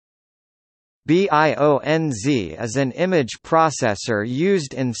BIONZ is an image processor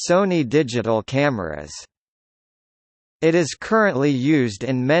used in Sony digital cameras. It is currently used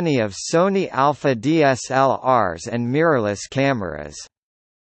in many of Sony Alpha DSLRs and mirrorless cameras.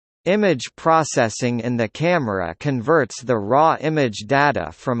 Image processing in the camera converts the raw image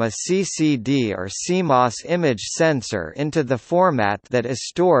data from a CCD or CMOS image sensor into the format that is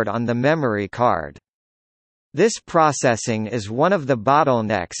stored on the memory card. This processing is one of the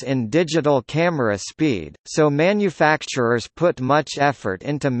bottlenecks in digital camera speed, so manufacturers put much effort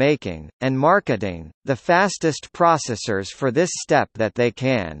into making, and marketing, the fastest processors for this step that they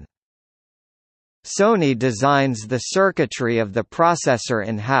can. Sony designs the circuitry of the processor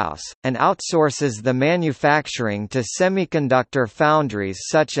in-house, and outsources the manufacturing to semiconductor foundries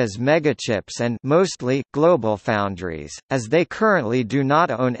such as MegaChips and mostly global foundries, as they currently do not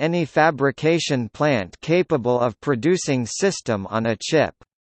own any fabrication plant capable of producing system on a chip.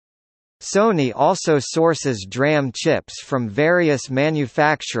 Sony also sources DRAM chips from various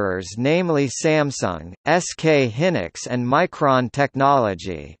manufacturers namely Samsung, SK Hynix and Micron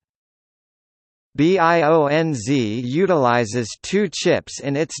Technology. BIONZ utilizes two chips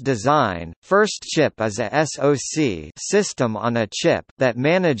in its design. First chip is a SoC system on a chip that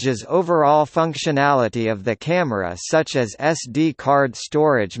manages overall functionality of the camera such as SD card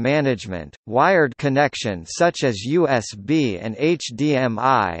storage management, wired connection such as USB and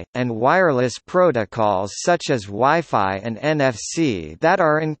HDMI, and wireless protocols such as Wi-Fi and NFC that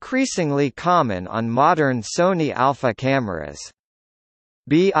are increasingly common on modern Sony Alpha cameras.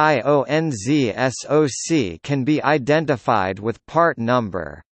 BIONZ SoC can be identified with part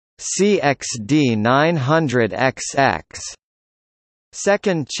number CXD900XX.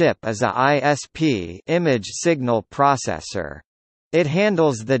 Second chip is a ISP image signal processor. It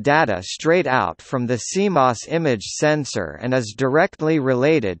handles the data straight out from the CMOS image sensor and is directly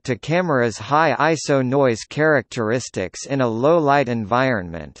related to camera's high ISO noise characteristics in a low-light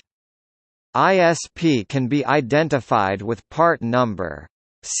environment. ISP can be identified with part number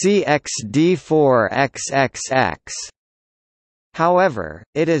CXD4XXX. However,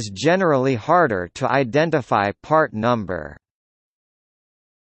 it is generally harder to identify part number.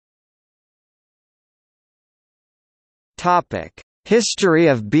 Topic: History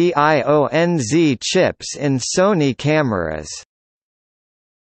of BIONZ chips in Sony cameras.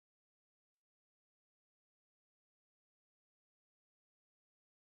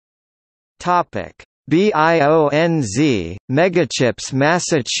 Topic: BIONZ, MegaChips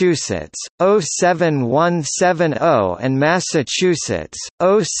Massachusetts, 07170 and Massachusetts,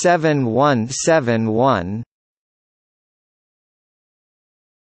 07171.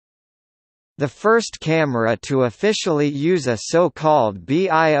 The first camera to officially use a so-called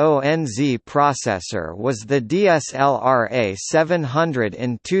BIONZ processor was the DSLR A700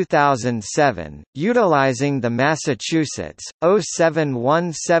 in 2007, utilizing the Massachusetts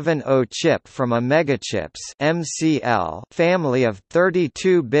 07170 chip from a MegaChips (MCL) family of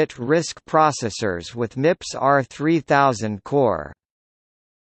 32-bit RISC processors with MIPS R3000 core.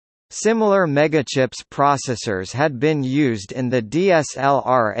 Similar MegaChips processors had been used in the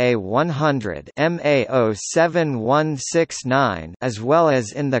DSLR A100 MA07169 as well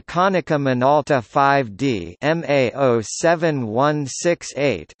as in the Konica Minolta 5D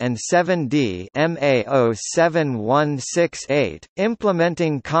MA07168 and 7D MA07168,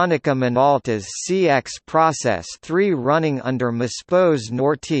 implementing Konica Minolta's CX Process 3 running under MIPS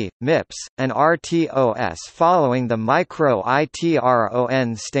NORTI, MIPS, and RTOS following the Micro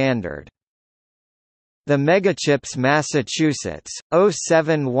ITRON standard. The MegaChips Massachusetts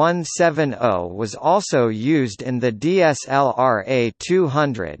 07170 was also used in the DSLR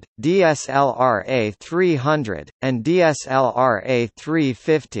A200, DSLR A300, and DSLR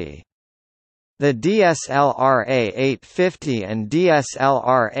A350. The DSLR A850 and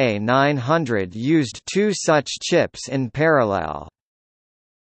DSLR A900 used two such chips in parallel.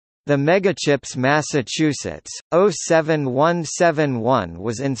 The MegaChips Massachusetts 07171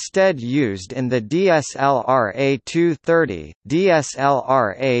 was instead used in the DSLR A230,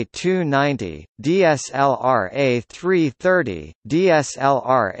 DSLR A290, DSLR A330,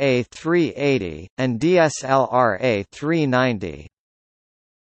 DSLR A380, and DSLR A390.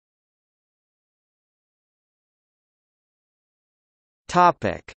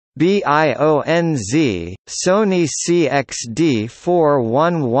 Topic: BIONZ, Sony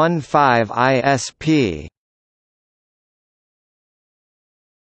CXD4115 ISP.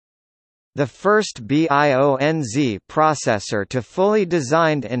 The first BIONZ processor to fully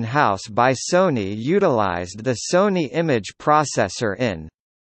designed in-house by Sony utilized the Sony image processor in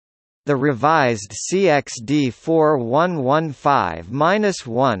The revised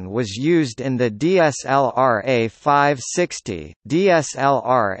CXD4115-1 was used in the DSLR A560,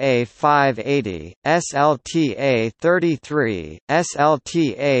 DSLR A580, SLTA 33,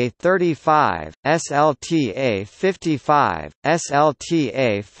 SLTA 35, SLTA 55,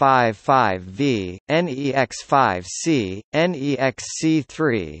 SLTA 55V, NEX5C,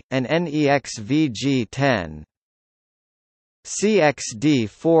 NEXC3, and NEXVG10.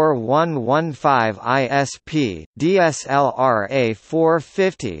 CXD4115 ISP, DSLR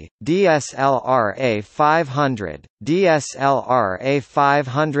A450, DSLR A500, DSLR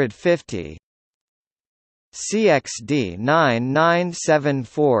A550,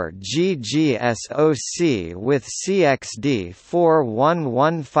 CXD9974 GGSOC with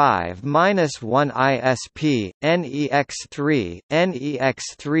CXD4115-1 ISP, NEX3,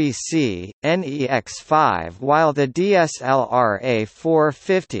 NEX3C, NEX5, while the DSLR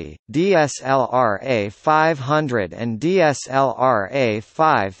A450, DSLR A500 and DSLR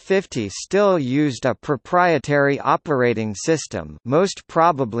A550 still used a proprietary operating system, most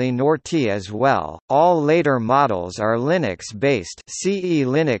probably Norty as well. All later models are Linux-based, CE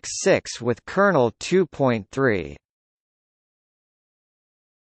Linux 6 with kernel 2.3.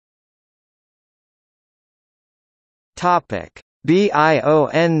 Topic: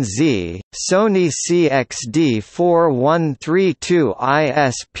 BIONZ, Sony CXD4132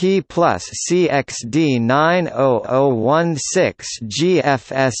 ISP plus CXD90016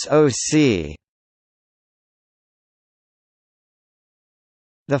 GFSoC.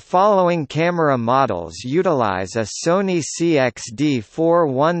 The following camera models utilize a Sony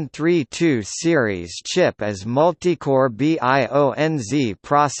CXD4132 series chip as multicore BIONZ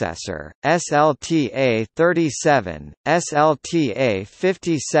processor: SLTA 37, SLTA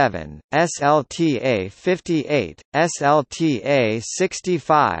 57, SLTA 58, SLTA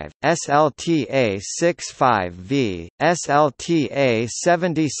 65, SLTA 65V, SLTA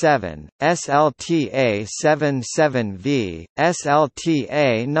 77, SLTA 77V,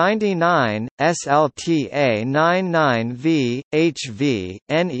 SLTA 99, SLTA 99V, HV,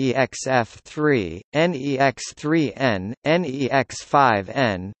 NEXF3, NEX3N,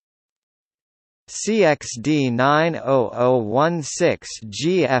 NEX5N, CXD90016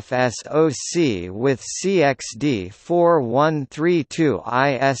 GFSoC with CXD4132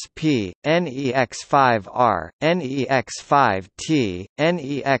 ISP, NEX5R, NEX5T,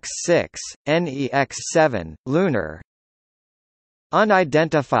 NEX6, NEX7, Lunar.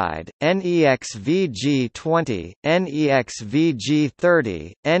 Unidentified, NEXVG20,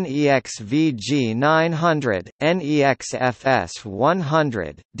 NEXVG30, NEXVG900,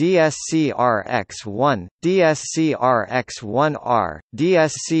 NEXFS100, DSCRX1, DSCRX1R,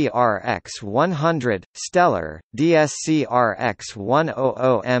 DSCRX100, Stellar,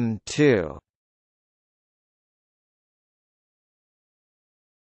 DSCRX100M2.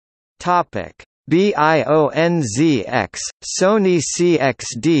 Topic: BIONZX, Sony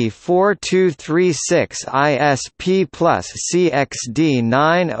CXD4236 ISP plus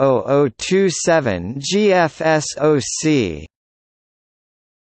CXD90027 GFSoC.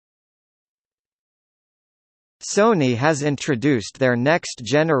 Sony has introduced their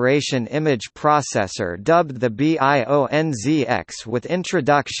next-generation image processor dubbed the BIONZX with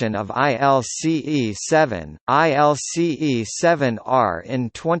introduction of ILCE7, ILCE7R in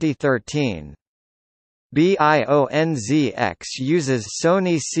 2013. BIONZX uses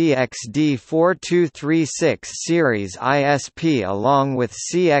Sony CXD4236 series ISP along with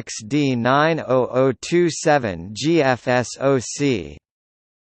CXD90027 GFSoC.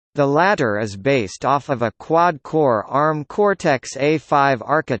 The latter is based off of a quad-core ARM Cortex-A5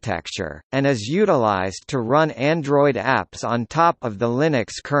 architecture, and is utilized to run Android apps on top of the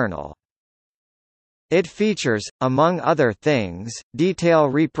Linux kernel. It features, among other things, detail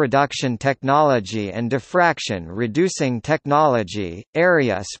reproduction technology and diffraction-reducing technology,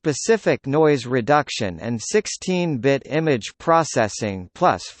 area-specific noise reduction and 16-bit image processing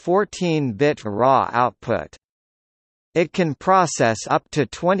plus 14-bit raw output. It can process up to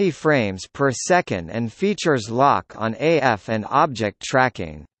 20 frames per second and features lock on AF and object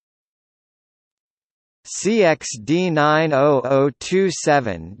tracking.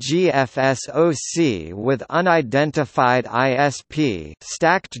 CXD90027 GFSoC with unidentified ISP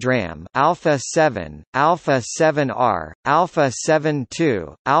stacked DRAM Alpha 7, Alpha 7R, Alpha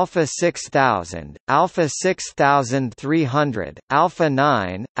 72, Alpha 6000, Alpha 6300, Alpha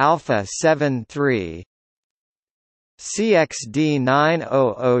 9, Alpha 73.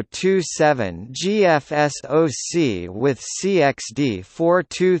 CXD90027 GFSoC with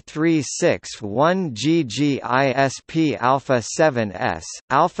CXD42361 GGISP Alpha 7S,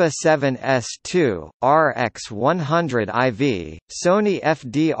 Alpha 7S2, RX100IV, Sony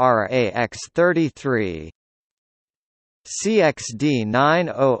FDR-AX33,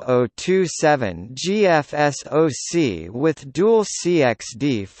 CXD90027 GFSoC with dual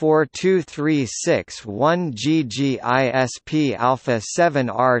CXD42361 GGISP Alpha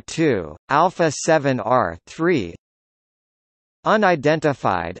 7R2, Alpha 7R3.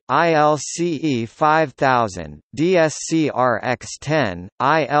 Unidentified, ILCE 5000, DSC-RX10,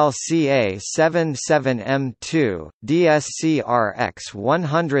 ILCA 77M2,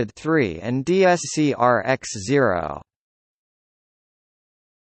 DSC-RX103 and DSC-RX0.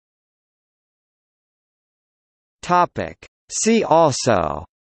 See also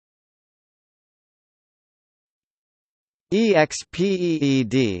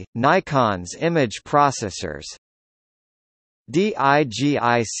EXPEED, Nikon's image processors.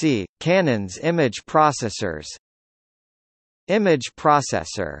 DIGIC, Canon's image processors. Image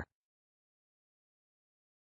processor.